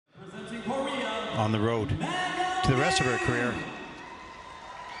on the road to the rest of her career.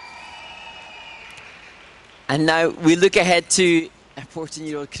 And now we look ahead to a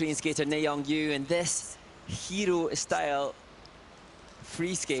 14-year-old Korean skater Nayeoung, and this hero-style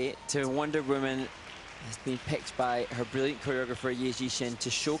free skate to Wonder Woman has been picked by her brilliant choreographer Ye Ji-shin to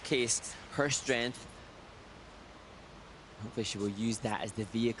showcase her strength. Hopefully she will use that as the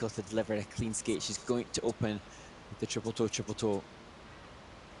vehicle to deliver a clean skate. She's going to open with the triple toe, triple toe.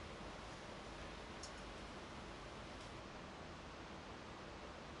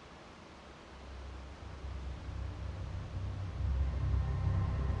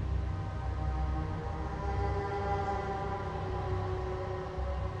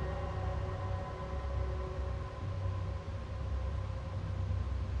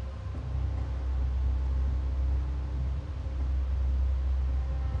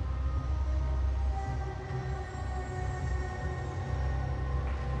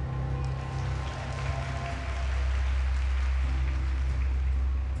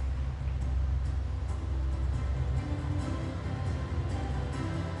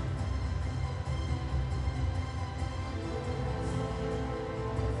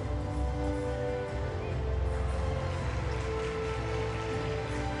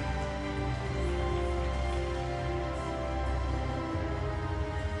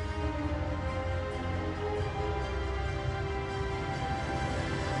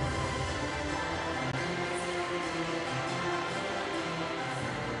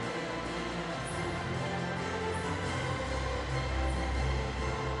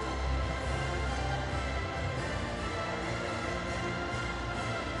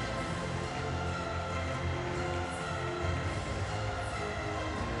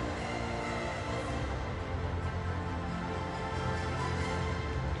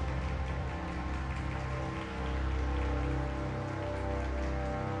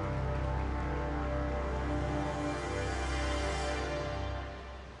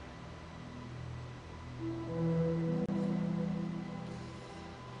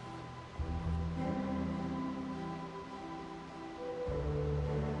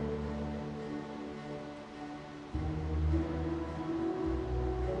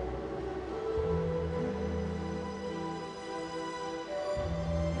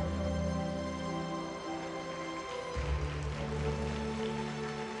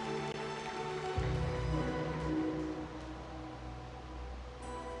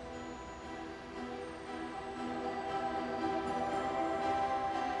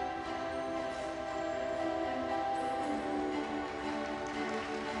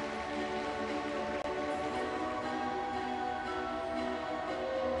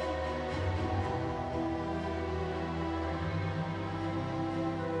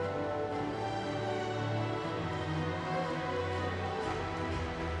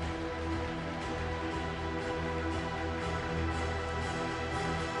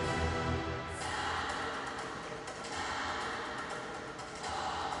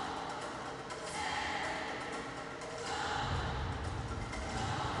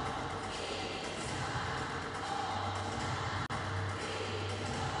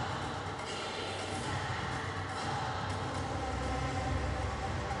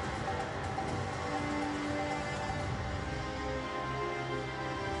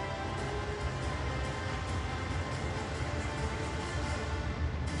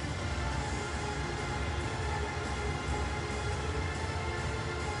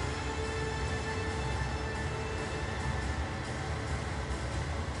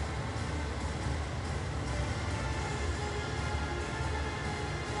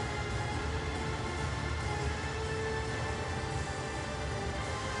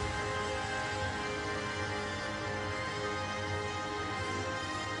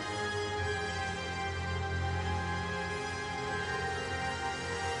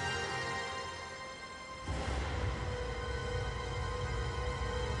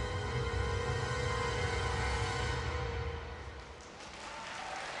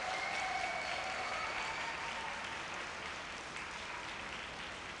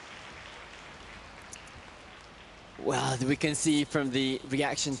 Well, we can see from the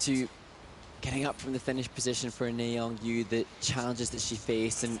reaction to getting up from the finish position for Nayeoung the challenges that she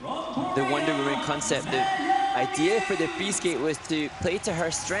faced, and the Wonder Woman concept. The idea for the free skate was to play to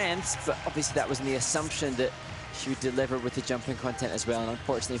her strengths, but obviously that was in the assumption that she would deliver with the jumping content as well. And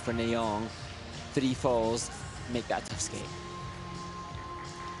unfortunately for Nayeoung, 3 falls make that a tough skate.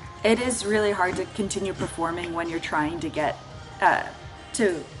 It is really hard to continue performing when you're trying to get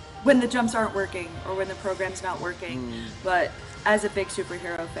when the jumps aren't working or when the program's not working. But as a big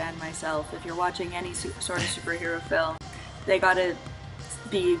superhero fan myself, if you're watching any sort of superhero film, they gotta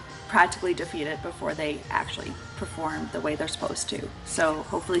be practically defeated before they actually perform the way they're supposed to. So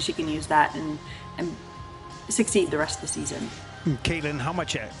hopefully she can use that and succeed the rest of the season. Caitlin, how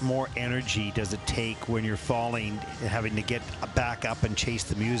much more energy does it take when you're falling, having to get back up and chase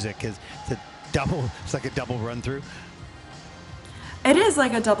the music? It's like a double run through? It is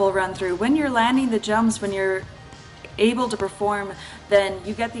like a double run through. When you're landing the jumps, when you're able to perform, then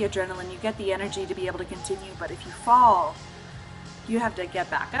you get the adrenaline, you get the energy to be able to continue. But if you fall, you have to get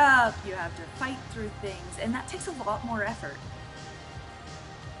back up, you have to fight through things, and that takes a lot more effort.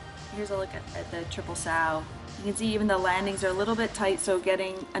 Here's a look at the triple sow. You can see even the landings are a little bit tight, so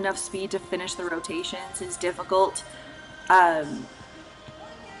getting enough speed to finish the rotations is difficult. And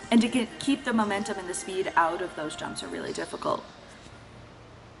to keep the momentum and the speed out of those jumps are really difficult.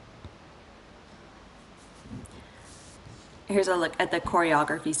 Here's a look at the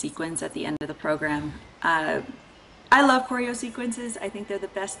choreography sequence at the end of the program. I love choreo sequences. I think they're the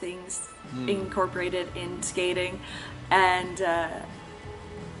best things incorporated in skating. And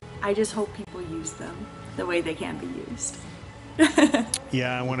I just hope people use them the way they can be used.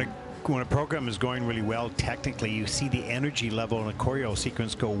 Yeah, when a program is going really well technically, you see the energy level in a choreo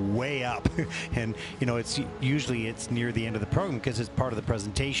sequence go way up. And you know, it's near the end of the program because it's part of the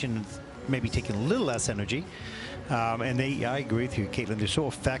presentation. It's maybe taking a little less energy. And I agree with you, Caitlin. They're so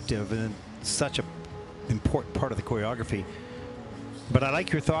effective and such an important part of the choreography. But I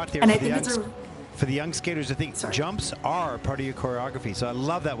like your thought there. And I think for the young skaters, I think jumps are part of your choreography. So I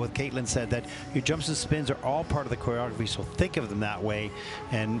love that what Caitlin said, that your jumps and spins are all part of the choreography. So think of them that way,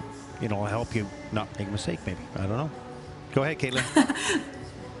 and it'll help you not make a mistake. Maybe, I don't know. Go ahead, Caitlin.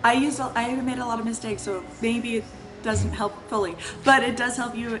 I made a lot of mistakes, so maybe it doesn't help fully, but it does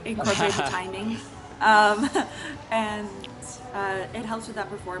help you incorporate the timing. And it helps with that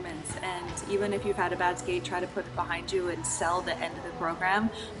performance. And even if you've had a bad skate, try to put it behind you and sell the end of the program,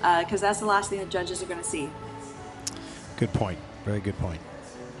 because that's the last thing the judges are going to see. Good point. Very good point.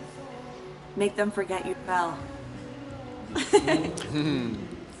 Make them forget you fell.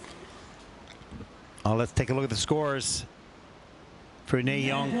 Let's take a look at the scores for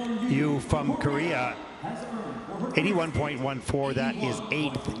Nayeoung Yu from Korea. 81.14, that is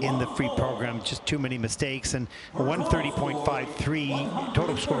 8th in the free program. Just too many mistakes. And 130.53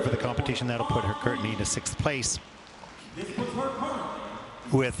 total score for the competition. That'll put her currently to 6th place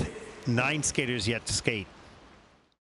with 9 skaters yet to skate.